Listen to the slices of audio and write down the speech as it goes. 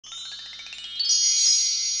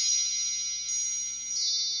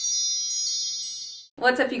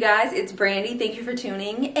What's up, you guys? It's Brandi. Thank you for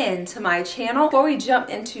tuning in to my channel. Before we jump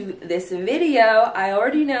into this video, I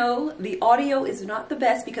already know the audio is not the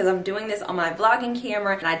best because I'm doing this on my vlogging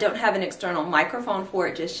camera and I don't have an external microphone for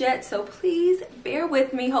it just yet, so please bear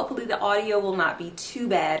with me. Hopefully the audio will not be too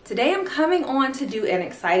bad. Today I'm coming on to do an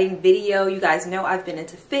exciting video. You guys know I've been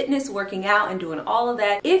into fitness, working out, and doing all of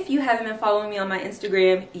that. If you haven't been following me on my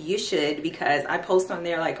Instagram, you should, because I post on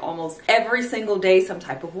there like almost every single day some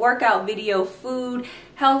type of workout video, food,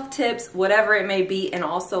 health tips, whatever it may be, and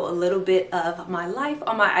also a little bit of my life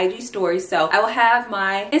on my IG stories. So I will have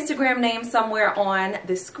my Instagram name somewhere on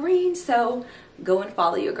the screen, so go and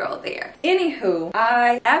follow your girl there. Anywho,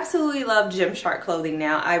 I absolutely love Gymshark clothing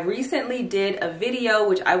now. I recently did a video,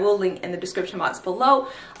 which I will link in the description box below,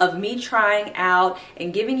 of me trying out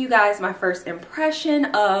and giving you guys my first impression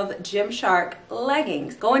of Gymshark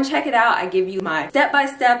leggings. Go and check it out. I give you my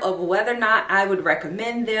step-by-step of whether or not I would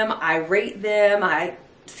recommend them. I rate them. I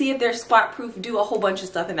see if they're squat proof, do a whole bunch of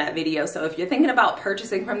stuff in that video. So if you're thinking about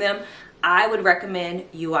purchasing from them, I would recommend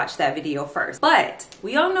you watch that video first. But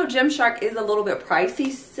we all know Gymshark is a little bit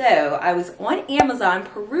pricey, so I was on Amazon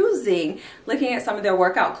perusing, looking at some of their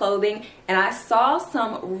workout clothing, and I saw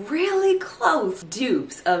some really close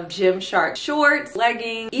dupes of Gymshark shorts,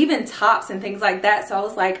 leggings, even tops and things like that. So I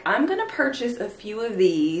was like, I'm gonna purchase a few of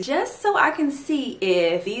these just so I can see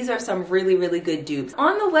if these are some really, really good dupes.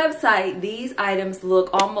 On the website, these items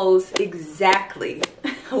look almost exactly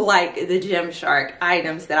like the Gymshark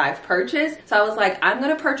items that I've purchased. So I was like, I'm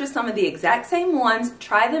gonna purchase some of the exact same ones,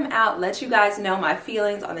 try them out, let you guys know my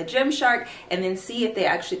feelings on the Gymshark, and then see if they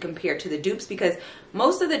actually compare to the dupes, because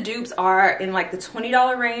most of the dupes are in like the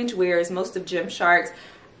 $20 range, whereas most of Gymshark's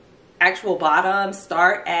actual bottoms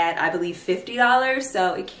start at, I believe, $50,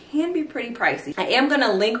 so it can be pretty pricey. I am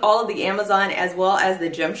gonna link all of the Amazon as well as the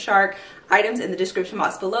Gymshark items in the description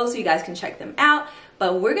box below so you guys can check them out.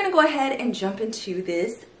 But we're gonna go ahead and jump into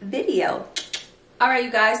this video. All right,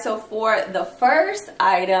 you guys, so for the first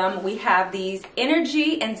item, we have these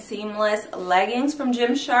Energy and Seamless leggings from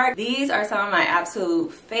Gymshark. These are some of my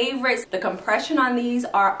absolute favorites. The compression on these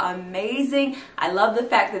are amazing. I love the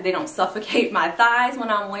fact that they don't suffocate my thighs when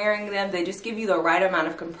I'm wearing them. They just give you the right amount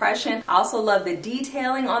of compression. I also love the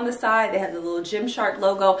detailing on the side. They have the little Gymshark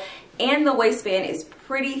logo, and the waistband is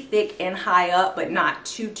pretty thick and high up, but not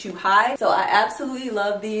too high. So I absolutely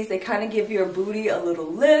love these. They kind of give your booty a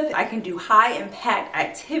little lift. I can do high impact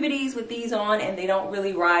activities with these on, and they don't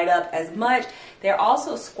really ride up as much. They're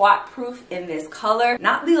also squat proof in this color,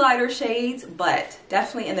 not the lighter shades, but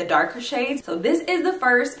definitely in the darker shades. So this is the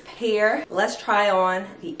first pair. Let's try on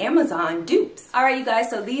the Amazon dupes. All right, you guys,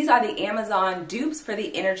 so these are the Amazon dupes for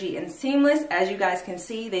the Energy and Seamless. As you guys can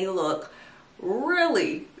see, they look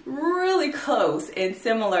really close and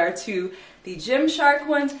similar to the Gymshark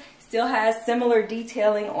ones. Still has similar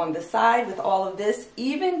detailing on the side with all of this,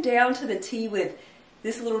 even down to the T with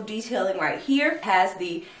this little detailing right here. Has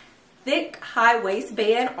the thick high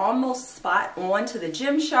waistband, almost spot on to the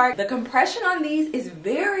Gymshark. The compression on these is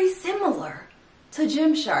very similar to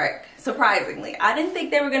Gymshark, surprisingly. I didn't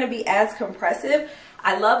think they were gonna be as compressive.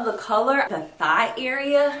 I love the color. The thigh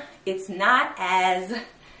area, it's not as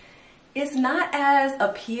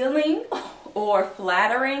appealing or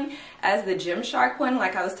flattering as the Gymshark one.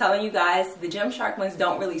 Like I was telling you guys, the Gymshark ones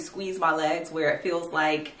don't really squeeze my legs where it feels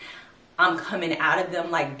like I'm coming out of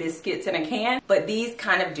them like biscuits in a can, but these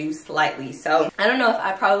kind of do slightly. So I don't know if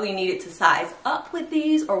I probably needed to size up with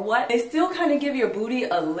these or what. They still kind of give your booty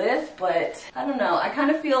a lift, but I don't know. I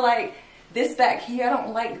kind of feel like this back here, I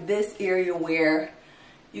don't like this area where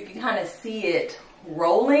you can kind of see it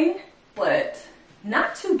rolling, but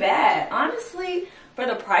not too bad. Honestly, for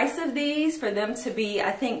the price of these, for them to be,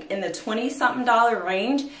 I think, in the $20-something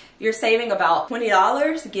range, you're saving about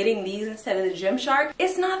 $20 getting these instead of the Gymshark.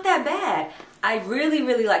 It's not that bad. I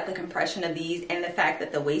really like the compression of these and the fact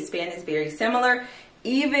that the waistband is very similar.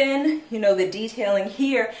 Even, you know, the detailing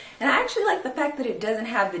here. And I actually like the fact that it doesn't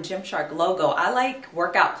have the Gymshark logo. I like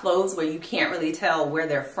workout clothes where you can't really tell where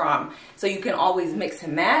they're from, so you can always mix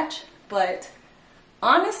and match. But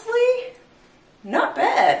honestly, not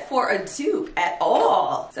bad for a dupe at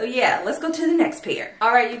all. So yeah, let's go to the next pair.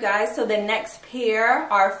 All right, you guys, so the next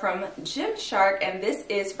pair are from Gymshark, and this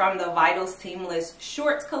is from the Vital Seamless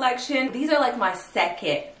Shorts collection. These are like my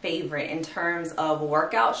second favorite in terms of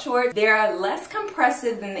workout shorts. They're less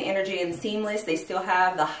compressive than the Energy and Seamless. They still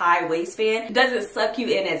have the high waistband. It doesn't suck you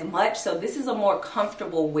in as much, so this is a more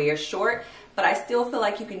comfortable wear short. but I still feel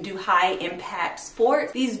like you can do high impact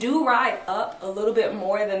sports. These do ride up a little bit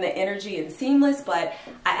more than the Energy and Seamless, but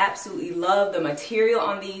I absolutely love the material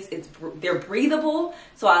on these. They're breathable,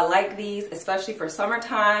 so I like these, especially for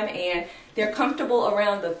summertime, and they're comfortable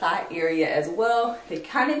around the thigh area as well. They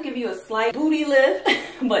kind of give you a slight booty lift,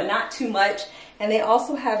 but not too much. And they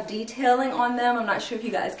also have detailing on them. I'm not sure if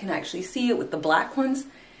you guys can actually see it with the black ones,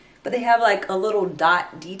 but they have like a little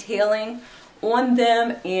dot detailing on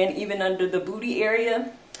them and even under the booty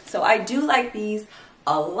area. So I do like these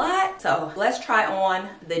a lot. So let's try on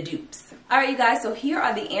the dupes. All right, you guys, so here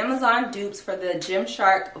are the Amazon dupes for the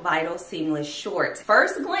Gymshark Vital Seamless Shorts.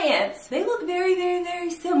 First glance, they look very, very, very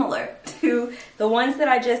similar to the ones that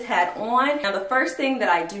I just had on. Now, the first thing that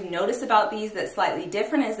I do notice about these that's slightly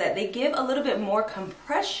different is that they give a little bit more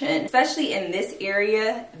compression, especially in this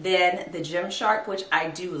area, than the Gymshark, which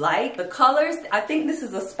I do like. The colors, I think this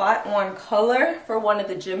is a spot-on color for one of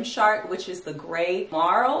the Gymshark, which is the gray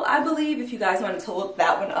marl, I believe, if you guys wanted to look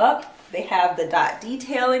that one up. They have the dot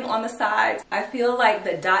detailing on the sides. I feel like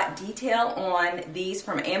the dot detail on these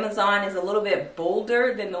from Amazon is a little bit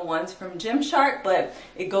bolder than the ones from Gymshark, but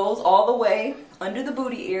it goes all the way under the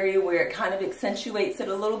booty area where it kind of accentuates it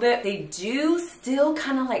a little bit. They do still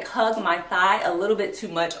kind of like hug my thigh a little bit too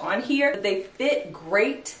much on here, but they fit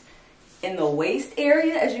great in the waist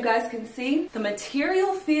area, as you guys can see. The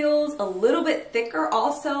material feels a little bit thicker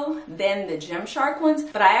also than the Gymshark ones,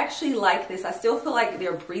 but I actually like this. I still feel like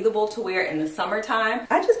they're breathable to wear in the summertime.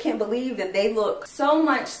 I just can't believe that they look so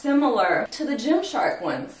much similar to the Gymshark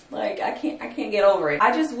ones. Like, I can't get over it.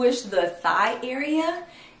 I just wish the thigh area,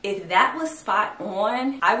 if that was spot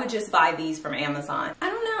on, I would just buy these from Amazon. I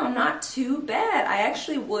don't know, not too bad. I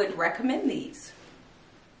actually would recommend these.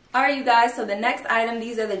 Alright, you guys, so the next item,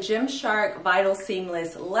 these are the Gymshark Vital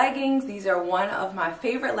Seamless Leggings. These are one of my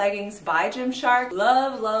favorite leggings by Gymshark.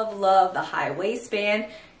 Love, love, love the high waistband.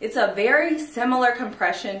 It's a very similar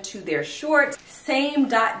compression to their shorts. Same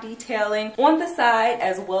dot detailing on the side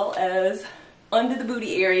as well as under the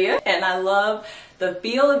booty area. And I love the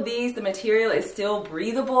feel of these. The material is still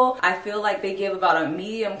breathable. I feel like they give about a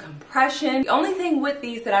medium compression. The only thing with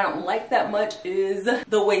these that I don't like that much is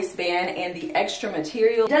the waistband and the extra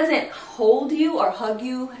material. It doesn't hold you or hug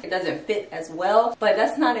you. It doesn't fit as well, but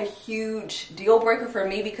that's not a huge deal breaker for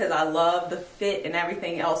me because I love the fit and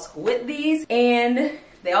everything else with these. And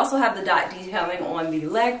they also have the dot detailing on the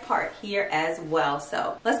leg part here as well.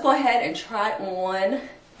 So let's go ahead and try on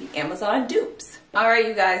the Amazon dupes. All right,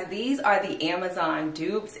 you guys, these are the Amazon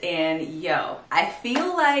dupes, and yo, I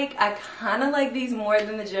feel like I kind of like these more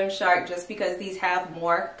than the Gymshark just because these have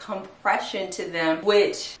more compression to them,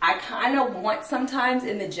 which I kind of want sometimes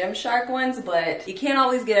in the Gymshark ones, but you can't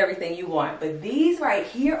always get everything you want. But these right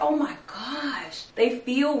here, oh my gosh, they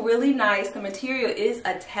feel really nice. The material is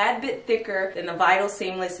a tad bit thicker than the Vital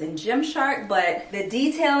Seamless and Gymshark, but the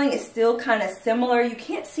detailing is still kind of similar. You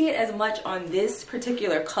can't see it as much on this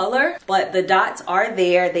particular color, but the dots are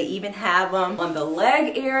there. They even have them on the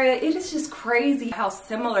leg area. It is just crazy how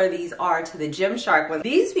similar these are to the Gymshark ones.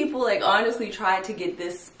 These people like honestly tried to get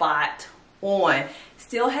this spot on.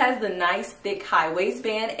 Still has the nice thick high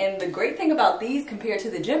waistband, and the great thing about these compared to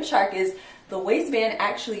the Gymshark is the waistband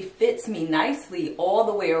actually fits me nicely all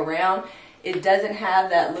the way around. It doesn't have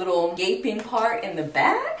that little gaping part in the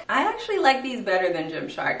back. I actually like these better than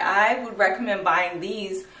Gymshark. I would recommend buying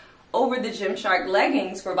these over the Gymshark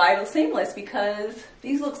leggings for Vital Seamless because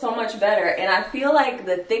these look so much better. And I feel like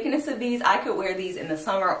the thickness of these, I could wear these in the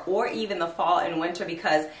summer or even the fall and winter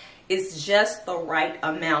because it's just the right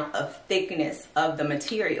amount of thickness of the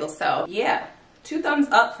material. So yeah, 2 thumbs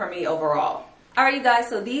up for me overall. Alright, you guys,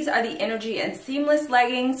 so these are the Energy and Seamless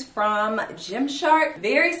leggings from Gymshark.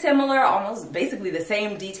 Very similar, almost basically the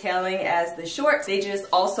same detailing as the shorts. They just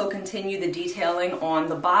also continue the detailing on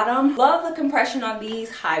the bottom. Love the compression on these,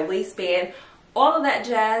 high waistband, all of that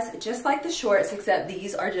jazz, just like the shorts, except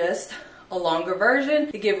these are just a longer version.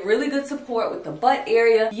 They give really good support with the butt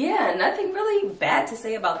area. Yeah, nothing really bad to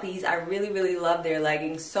say about these. I really, really love their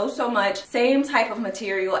leggings so much. Same type of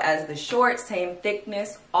material as the shorts, same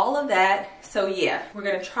thickness, all of that. So yeah, we're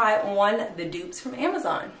gonna try on the dupes from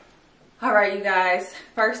Amazon. All right, you guys,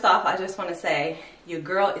 first off, I just wanna say, your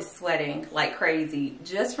girl is sweating like crazy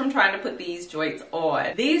just from trying to put these joints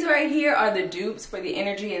on. These right here are the dupes for the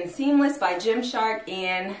Energy and Seamless by Gymshark,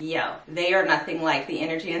 and yo, they are nothing like the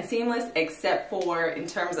Energy and Seamless except for in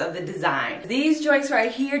terms of the design. These joints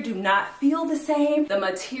right here do not feel the same. The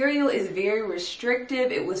material is very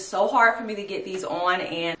restrictive. It was so hard for me to get these on,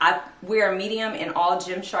 and I wear a medium in all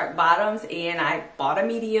Gymshark bottoms, and I bought a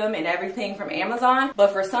medium and everything from Amazon,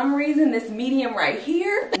 but for some reason this medium right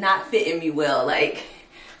here not fitting me well. Like,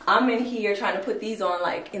 I'm in here trying to put these on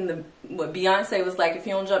like in the, what Beyonce was like, if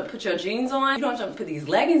you don't jump put your jeans on, you don't jump put these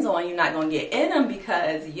leggings on, you're not gonna get in them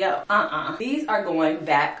because yo, these are going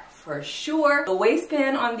back for sure. The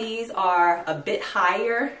waistband on these are a bit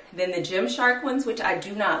higher than the Gymshark ones, which I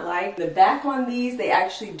do not like. The back on these, they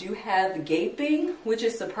actually do have gaping, which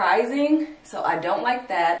is surprising, so I don't like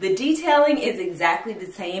that. The detailing is exactly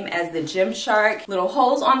the same as the Gymshark. Little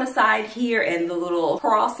holes on the side here and the little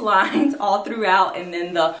cross lines all throughout, and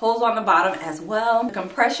then the holes on the bottom as well. The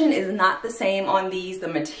compression is not the same on these. The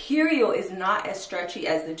material is not as stretchy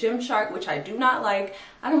as the Gymshark, which I do not like.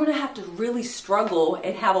 I don't want to have to really struggle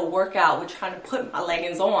and have a workout with trying to put my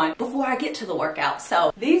leggings on before I get to the workout.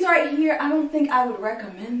 So these right here, I don't think I would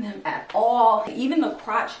recommend them at all. Even the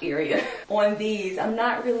crotch area on these, I'm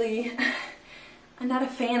not a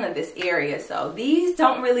fan of this area, so these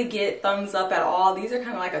don't really get thumbs up at all. These are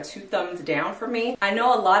kind of like a 2 thumbs down for me. I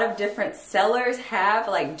know a lot of different sellers have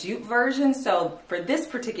like dupe versions, so for this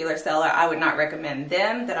particular seller, I would not recommend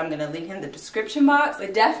them, that I'm gonna link in the description box.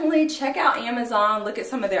 But definitely check out Amazon, look at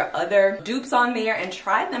some of their other dupes on there and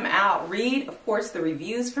try them out. Read, of course, the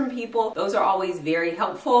reviews from people. Those are always very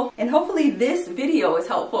helpful. And hopefully this video is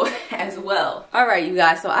helpful as well. All right, you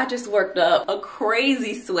guys, so I just worked up a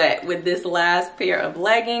crazy sweat with this last pair of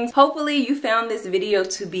leggings. Hopefully you found this video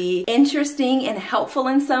to be interesting and helpful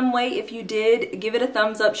in some way. If you did, give it a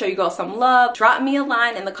thumbs up, show you girls some love. Drop me a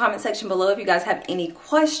line in the comment section below if you guys have any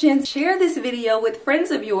questions. Share this video with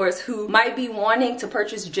friends of yours who might be wanting to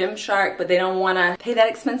purchase Gymshark, but they don't want to pay that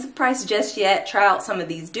expensive price just yet. Try out some of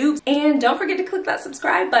these dupes. And don't forget to click that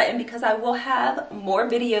subscribe button because I will have more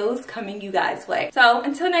videos coming you guys' way. So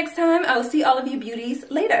until next time, I will see all of you beauties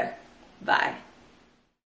later. Bye.